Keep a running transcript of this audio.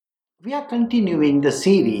We are continuing the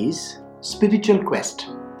series Spiritual Quest,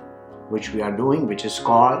 which we are doing, which is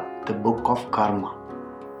called the Book of Karma.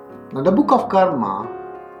 Now, the Book of Karma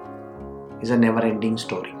is a never-ending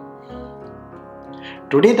story.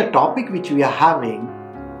 Today, the topic which we are having,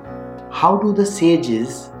 how do the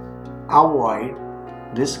sages avoid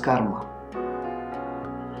this karma?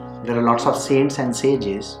 There are lots of saints and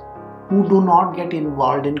sages who do not get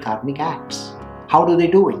involved in karmic acts. How do they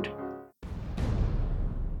do it?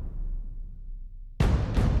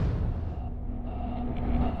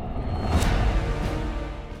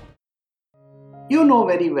 You know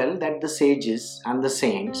very well that the sages and the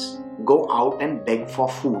saints go out and beg for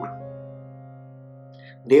food.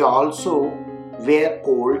 They also wear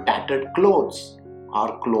old tattered clothes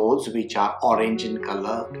or clothes which are orange in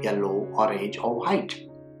color, yellow, orange or white.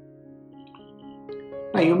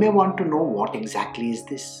 Now you may want to know what exactly is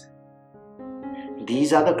this.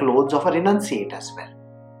 These are the clothes of a renunciate as well.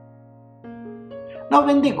 Now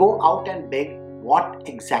when they go out and beg, what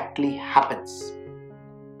exactly happens?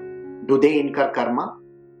 Do they incur karma?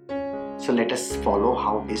 So let us follow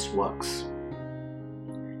how this works.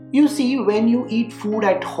 You see, when you eat food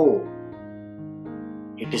at home,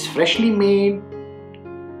 it is freshly made,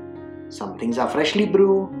 some things are freshly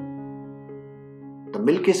brewed, the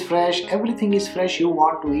milk is fresh, everything is fresh, you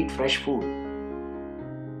want to eat fresh food.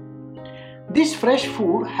 This fresh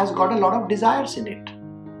food has got a lot of desires in it.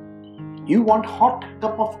 You want hot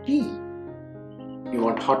cup of tea, you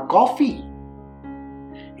want hot coffee,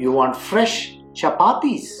 you want fresh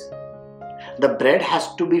chapatis. The bread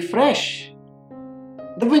has to be fresh.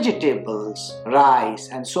 The vegetables, rice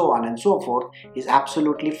and so on and so forth is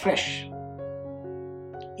absolutely fresh.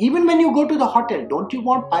 Even when you go to the hotel, don't you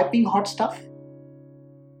want piping hot stuff?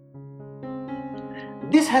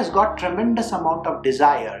 This has got tremendous amount of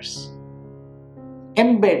desires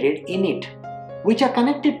embedded in it which are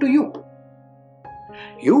connected to you.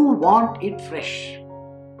 You want it fresh.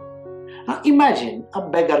 Now imagine a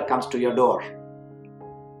beggar comes to your door.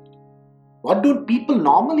 What do people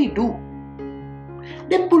normally do?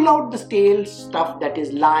 They pull out the stale stuff that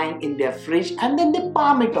is lying in their fridge and then they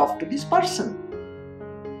palm it off to this person.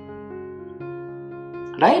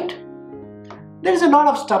 Right? There is a lot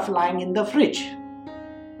of stuff lying in the fridge.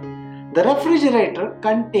 The refrigerator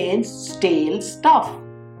contains stale stuff.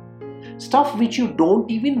 Stuff which you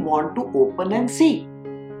don't even want to open and see.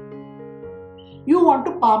 You want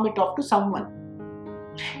to palm it off to someone.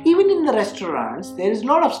 Even in the restaurants, there is a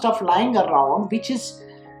lot of stuff lying around which is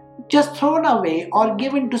just thrown away or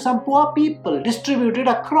given to some poor people, distributed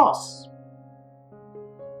across.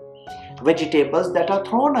 Vegetables that are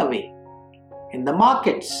thrown away in the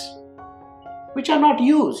markets, which are not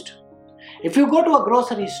used. If you go to a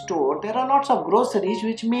grocery store, there are lots of groceries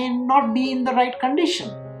which may not be in the right condition.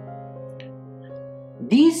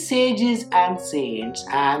 These sages and saints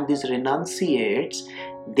and these renunciates,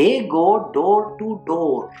 they go door to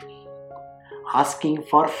door asking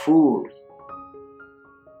for food.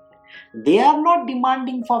 They are not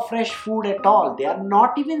demanding for fresh food at all. They are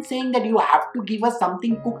not even saying that you have to give us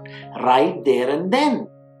something cooked right there and then.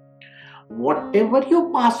 Whatever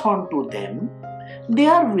you pass on to them, they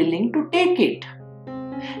are willing to take it.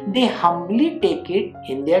 They humbly take it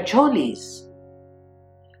in their jholis.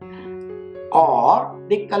 Or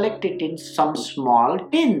they collect it in some small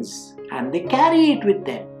tins and they carry it with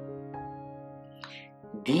them.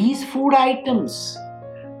 These food items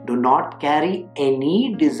do not carry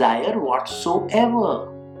any desire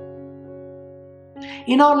whatsoever.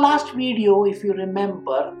 In our last video, if you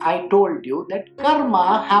remember, I told you that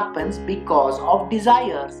karma happens because of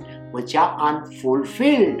desires which are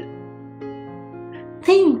unfulfilled.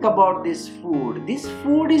 Think about this food. This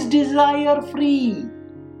food is desire free.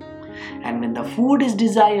 And when the food is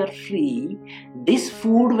desire free, this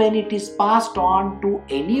food, when it is passed on to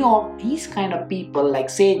any of these kind of people like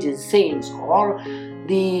sages, saints or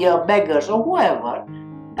the beggars or whoever,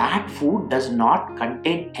 that food does not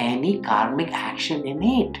contain any karmic action in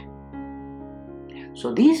it.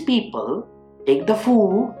 So these people take the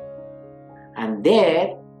food and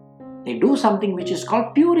there they do something which is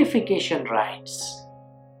called purification rites.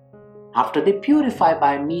 After they purify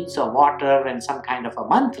by means of water and some kind of a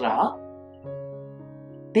mantra,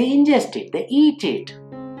 they ingest it, they eat it.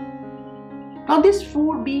 Now this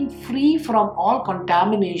food, being free from all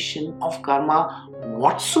contamination of karma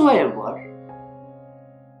whatsoever,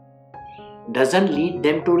 doesn't lead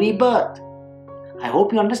them to rebirth. I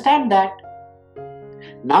hope you understand that.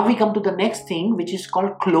 Now we come to the next thing, which is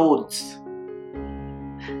called clothes.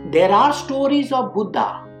 There are stories of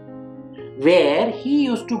Buddha where he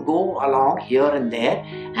used to go along here and there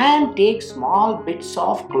and take small bits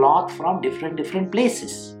of cloth from different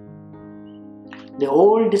places. The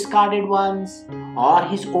old discarded ones or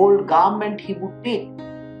his old garment he would take.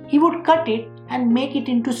 He would cut it and make it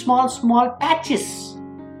into small patches.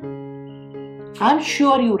 I'm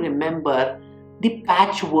sure you remember the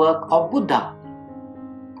patchwork of Buddha.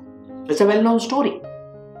 It's a well-known story.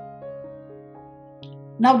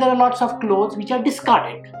 Now there are lots of clothes which are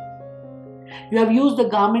discarded. You have used the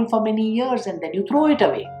garment for many years and then you throw it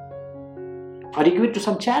away. Or you give it to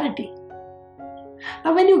some charity.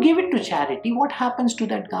 Now when you give it to charity, what happens to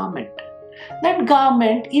that garment? That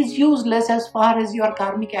garment is useless as far as your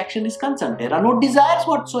karmic action is concerned. There are no desires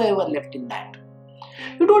whatsoever left in that.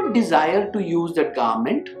 You don't desire to use that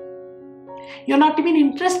garment. You're not even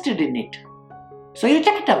interested in it. So you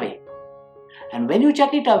chuck it away. And when you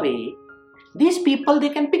chuck it away, these people, they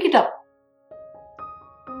can pick it up.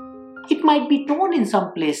 It might be torn in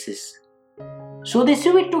some places. So they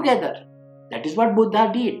sew it together. That is what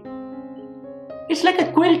Buddha did. It's like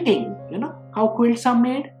a quilting. You know how quilts are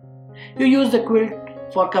made? You use the quilt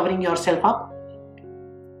for covering yourself up.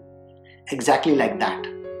 Exactly like that.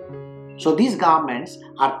 So these garments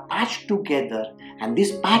are patched together, and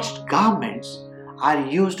these patched garments are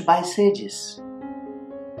used by sages.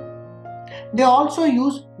 They also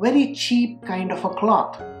use very cheap kind of a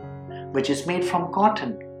cloth, which is made from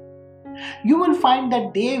cotton. You will find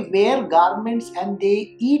that they wear garments and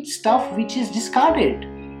they eat stuff which is discarded.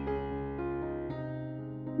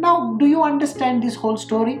 Now, do you understand this whole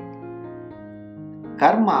story?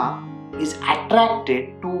 Karma is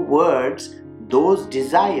attracted towards those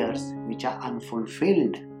desires which are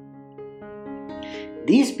unfulfilled.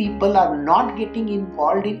 These people are not getting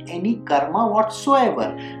involved in any karma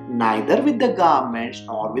whatsoever, neither with the garments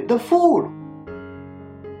nor with the food.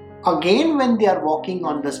 Again, when they are walking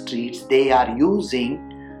on the streets, they are using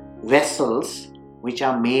vessels which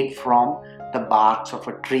are made from the barks of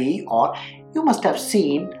a tree, or you must have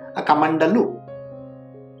seen a kamandalu,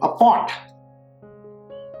 a pot,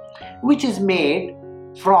 which is made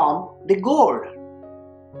from the gourd.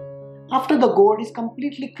 After the gourd is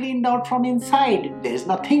completely cleaned out from inside, there is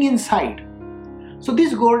nothing inside. So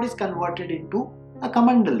this gourd is converted into a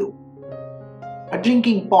kamandalu, a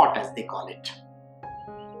drinking pot as they call it.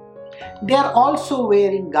 They are also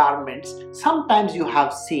wearing garments, sometimes you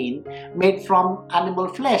have seen, made from animal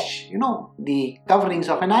flesh, the coverings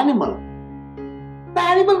of an animal. The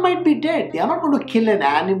animal might be dead. They are not going to kill an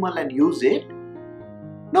animal and use it.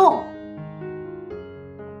 No.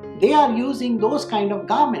 They are using those kind of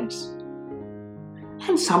garments.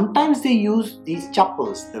 And sometimes they use these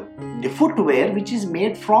chappals, the footwear which is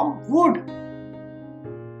made from wood.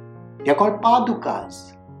 They are called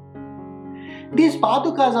padukas. These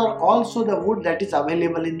padukas are also the wood that is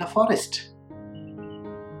available in the forest.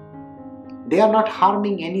 They are not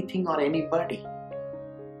harming anything or anybody.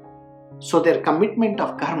 So their commitment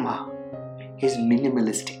of karma is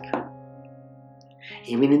minimalistic.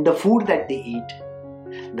 Even in the food that they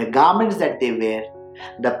eat, the garments that they wear,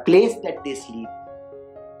 the place that they sleep.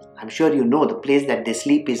 I'm sure you know the place that they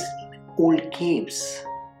sleep is old caves,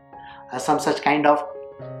 some such kind of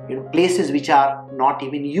places which are not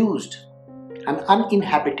even used, an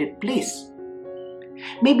uninhabited place,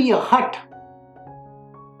 maybe a hut.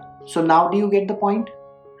 So now do you get the point?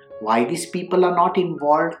 Why these people are not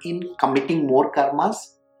involved in committing more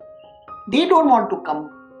karmas? They don't want to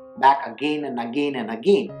come back again and again and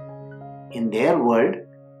again. In their world,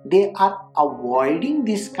 they are avoiding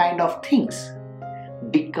these kind of things,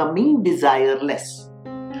 becoming desireless.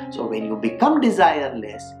 So when you become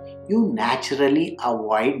desireless, you naturally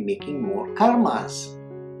avoid making more karmas,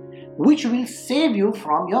 which will save you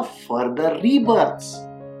from your further rebirths.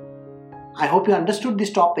 I hope you understood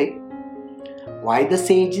this topic. Why the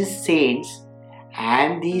sages, saints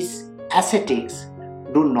and these ascetics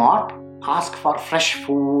do not ask for fresh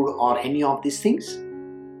food or any of these things.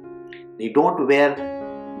 They don't wear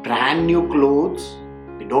brand new clothes.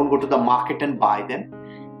 They don't go to the market and buy them.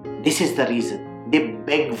 This is the reason. They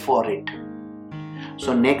beg for it.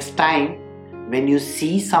 So next time when you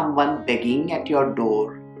see someone begging at your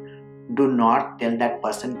door, do not tell that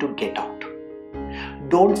person to get out.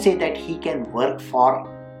 Don't say that he can work for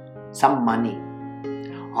some money.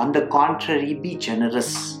 On the contrary, be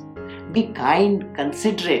generous, be kind,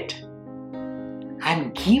 considerate,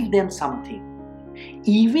 and give them something.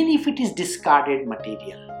 Even if it is discarded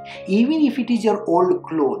material, even if it is your old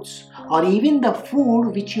clothes, or even the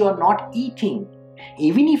food which you are not eating,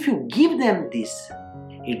 even if you give them this,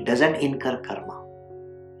 it doesn't incur karma.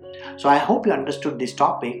 So I hope you understood this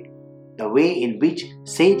topic, the way in which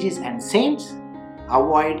sages and saints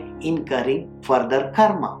avoid incurring further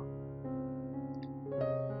karma.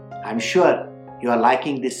 I'm sure you are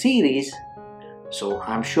liking this series. So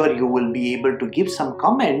I'm sure you will be able to give some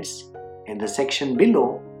comments in the section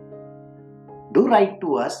below. Do write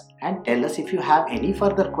to us and tell us if you have any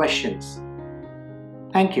further questions.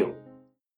 Thank you.